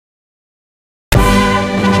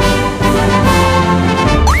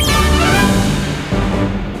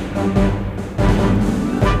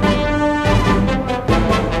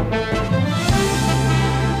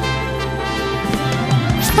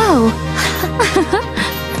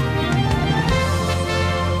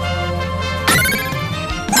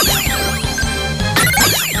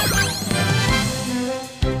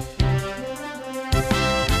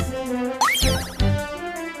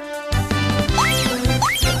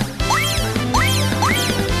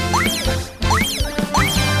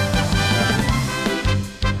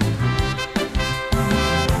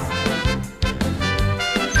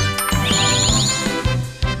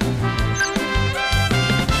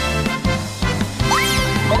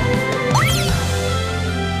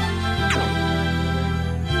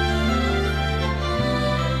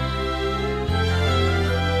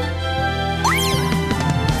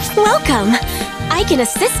Welcome! I can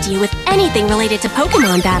assist you with anything related to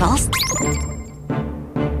Pokémon battles.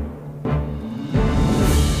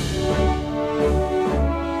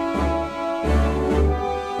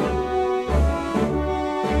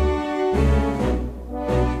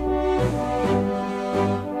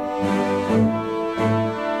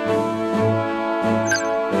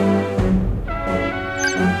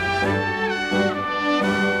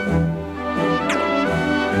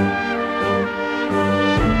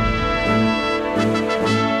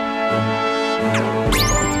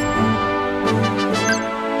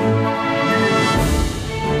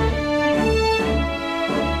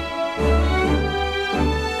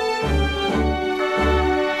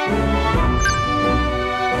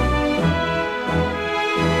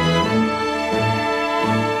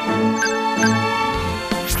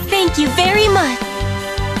 Thank you very much.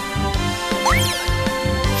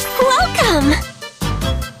 Welcome!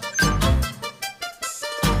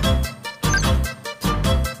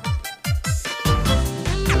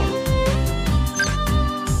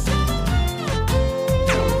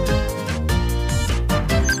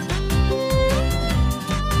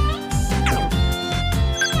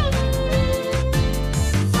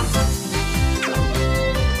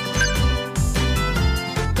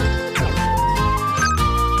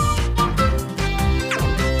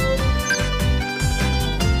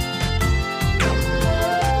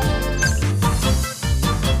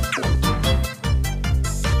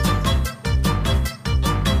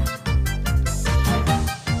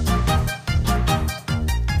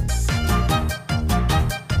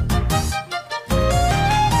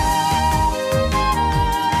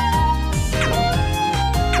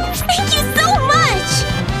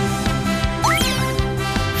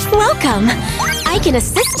 Welcome! I can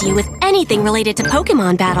assist you with anything related to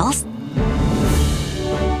Pokémon battles.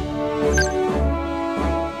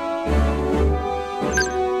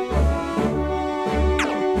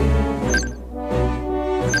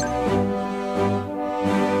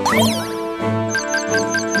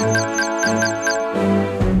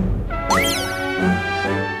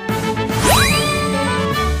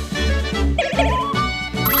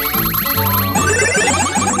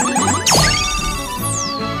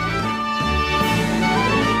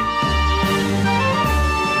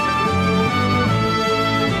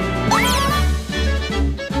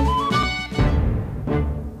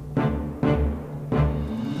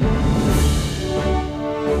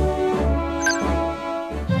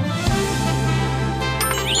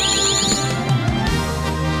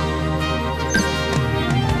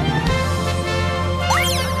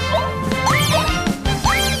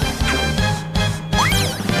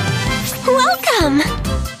 Welcome!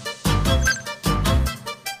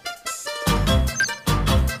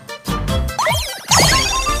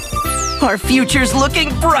 Our future's looking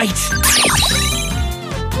bright!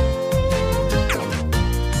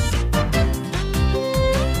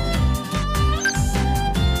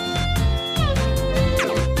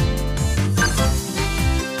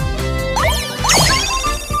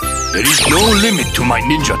 There is no limit to my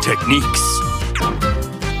ninja techniques.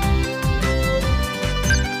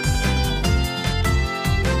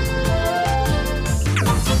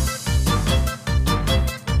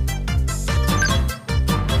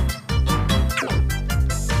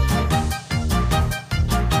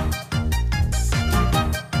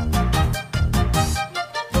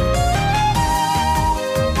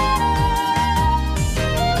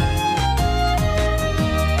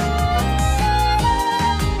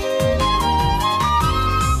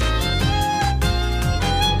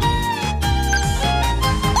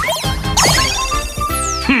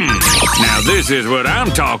 Now this is what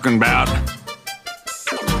I'm talking about.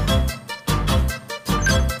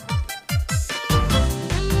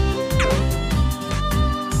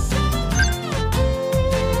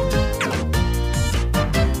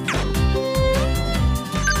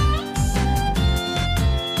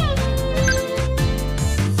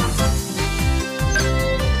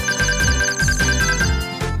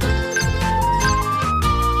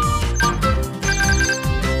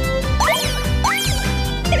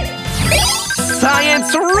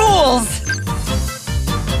 Science rules!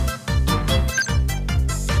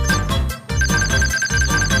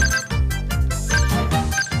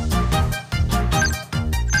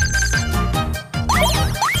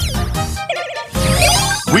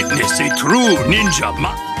 Witness a true ninja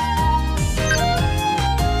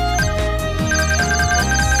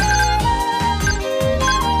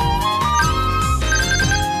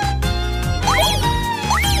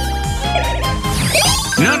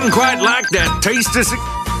Nothing quite like that taste of...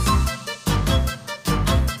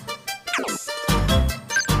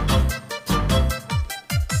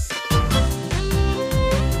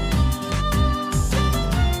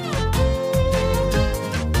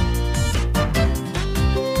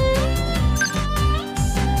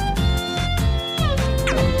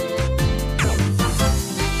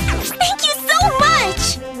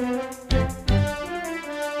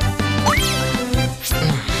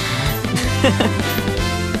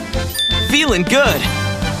 Feeling good.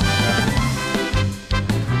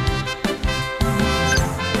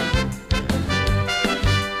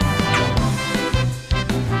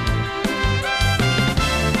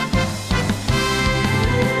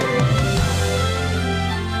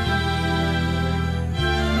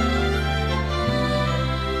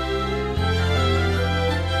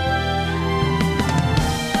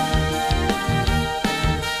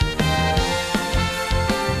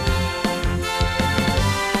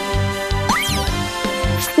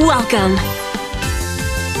 Welcome.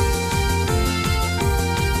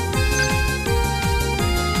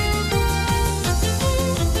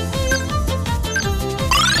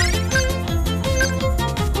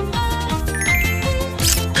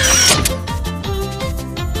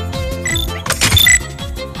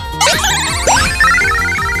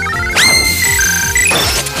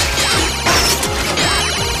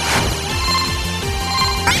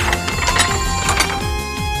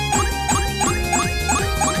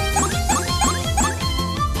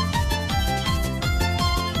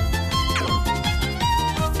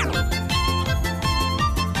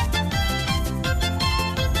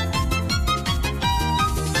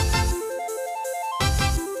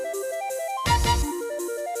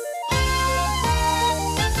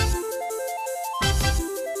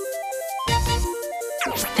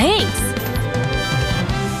 Thanks.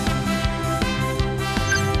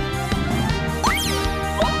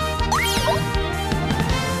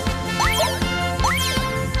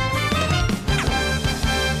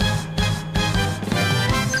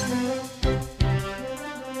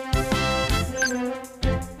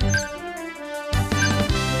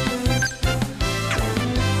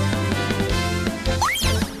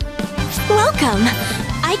 Welcome.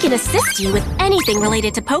 I can assist you with anything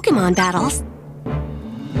related to Pokémon battles.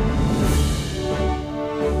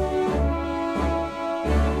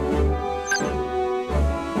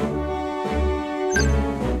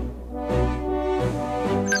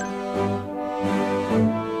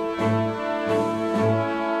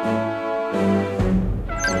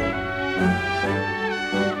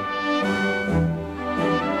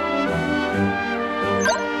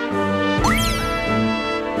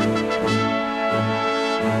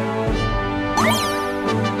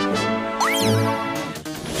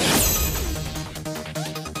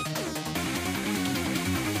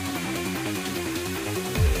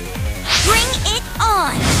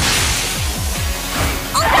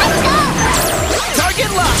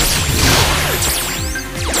 Target locked!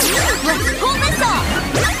 Let's pull this off!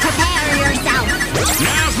 Prepare yourself!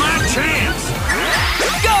 Now's my chance!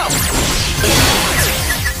 Go!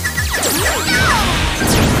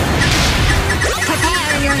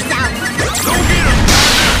 Prepare yourself! Go get him,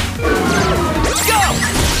 partner! Go!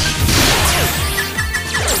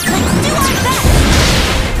 Let's do our best!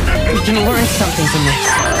 We can learn something from this.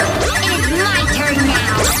 It is my turn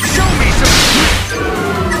now! Show me some...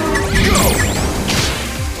 Go!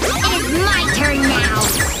 It is my turn now!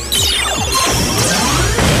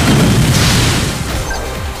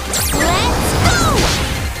 Let's go!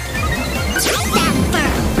 Stand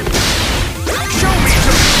firm! Show me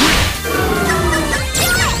some... Do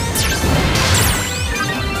it!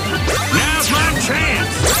 Now's my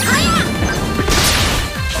chance! Hiya!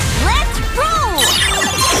 Let's roll!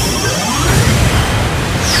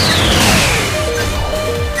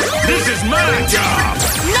 This is my job!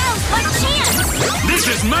 Now's my chance! This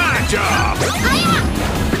is my job! Hiya!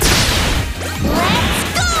 Let's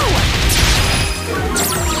go!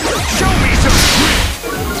 Show me some...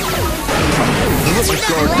 Let's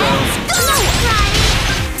go, Riley!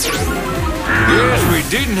 Yes, we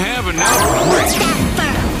didn't have enough grit. Stand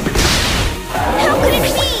firm! How could it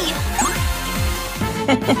be?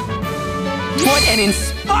 What an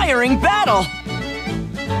inspiring battle!